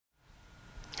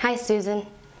Hi, Susan.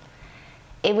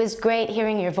 It was great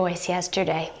hearing your voice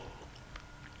yesterday.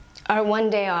 Our one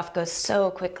day off goes so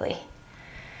quickly.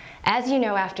 As you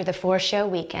know, after the 4-show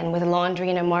weekend with laundry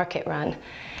and a market run,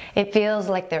 it feels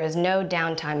like there is no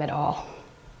downtime at all.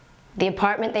 The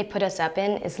apartment they put us up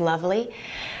in is lovely,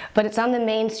 but it's on the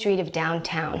main street of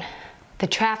downtown. The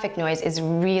traffic noise is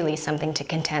really something to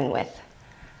contend with.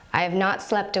 I have not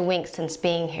slept a wink since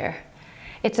being here.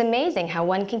 It's amazing how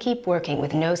one can keep working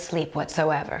with no sleep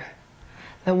whatsoever.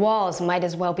 The walls might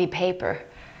as well be paper.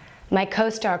 My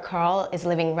co-star Carl is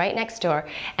living right next door,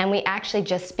 and we actually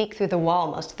just speak through the wall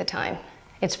most of the time.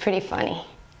 It's pretty funny.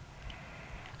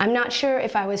 I'm not sure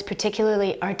if I was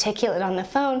particularly articulate on the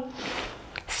phone,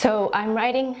 so I'm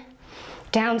writing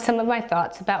down some of my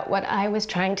thoughts about what I was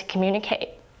trying to communicate.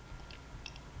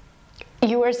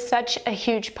 You are such a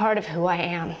huge part of who I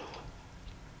am.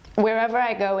 Wherever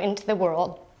I go into the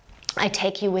world, I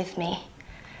take you with me.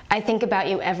 I think about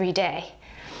you every day.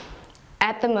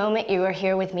 At the moment, you are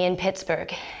here with me in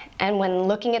Pittsburgh, and when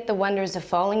looking at the wonders of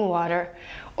falling water,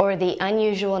 or the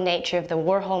unusual nature of the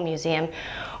Warhol Museum,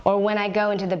 or when I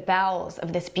go into the bowels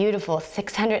of this beautiful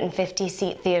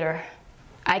 650-seat theater,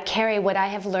 I carry what I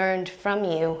have learned from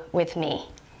you with me.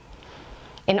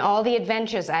 In all the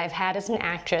adventures I have had as an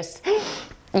actress,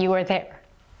 you are there.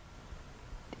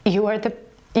 You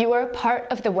are a part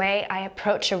of the way I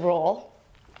approach a role.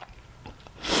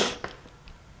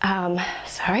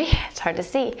 Sorry, it's hard to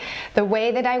see. The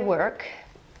way that I work,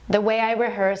 the way I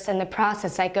rehearse, and the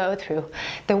process I go through,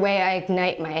 the way I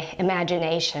ignite my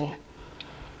imagination.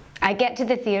 I get to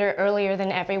the theater earlier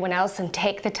than everyone else and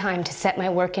take the time to set my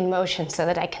work in motion so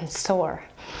that I can soar.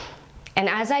 And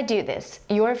as I do this,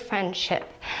 your friendship,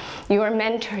 your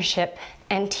mentorship,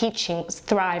 and teachings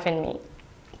thrive in me.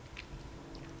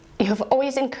 You have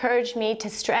always encouraged me to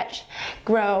stretch,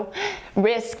 grow,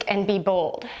 risk, and be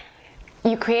bold.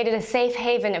 You created a safe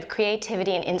haven of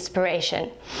creativity and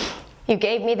inspiration. You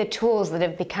gave me the tools that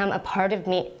have become a part of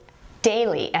me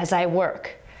daily as I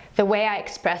work, the way I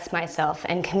express myself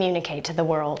and communicate to the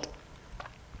world.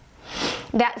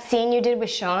 That scene you did with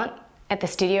Sean at the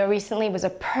studio recently was a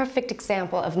perfect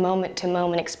example of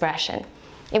moment-to-moment expression.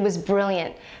 It was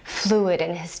brilliant, fluid,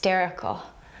 and hysterical.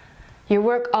 Your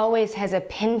work always has a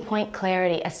pinpoint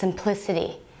clarity, a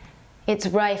simplicity. It's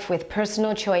rife with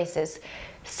personal choices,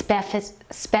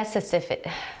 specificity,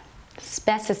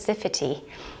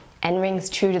 and rings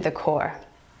true to the core.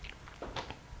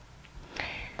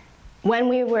 When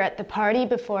we were at the party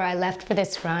before I left for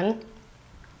this run,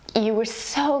 you were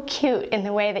so cute in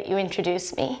the way that you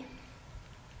introduced me.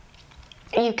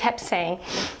 You kept saying,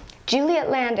 "Juliet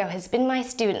Landau has been my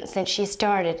student since she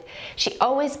started. She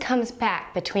always comes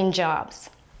back between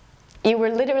jobs." You were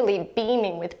literally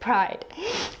beaming with pride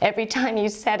every time you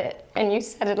said it, and you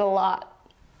said it a lot.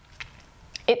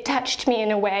 It touched me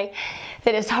in a way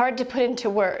that is hard to put into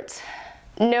words.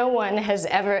 No one has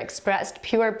ever expressed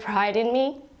pure pride in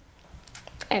me,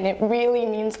 and it really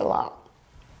means a lot.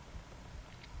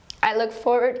 I look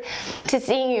forward to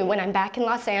seeing you when I'm back in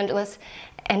Los Angeles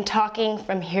and talking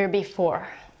from here before.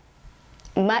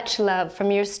 Much love from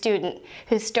your student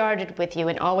who started with you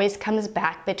and always comes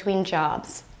back between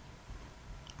jobs.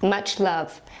 Much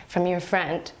love from your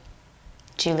friend,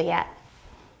 Juliet.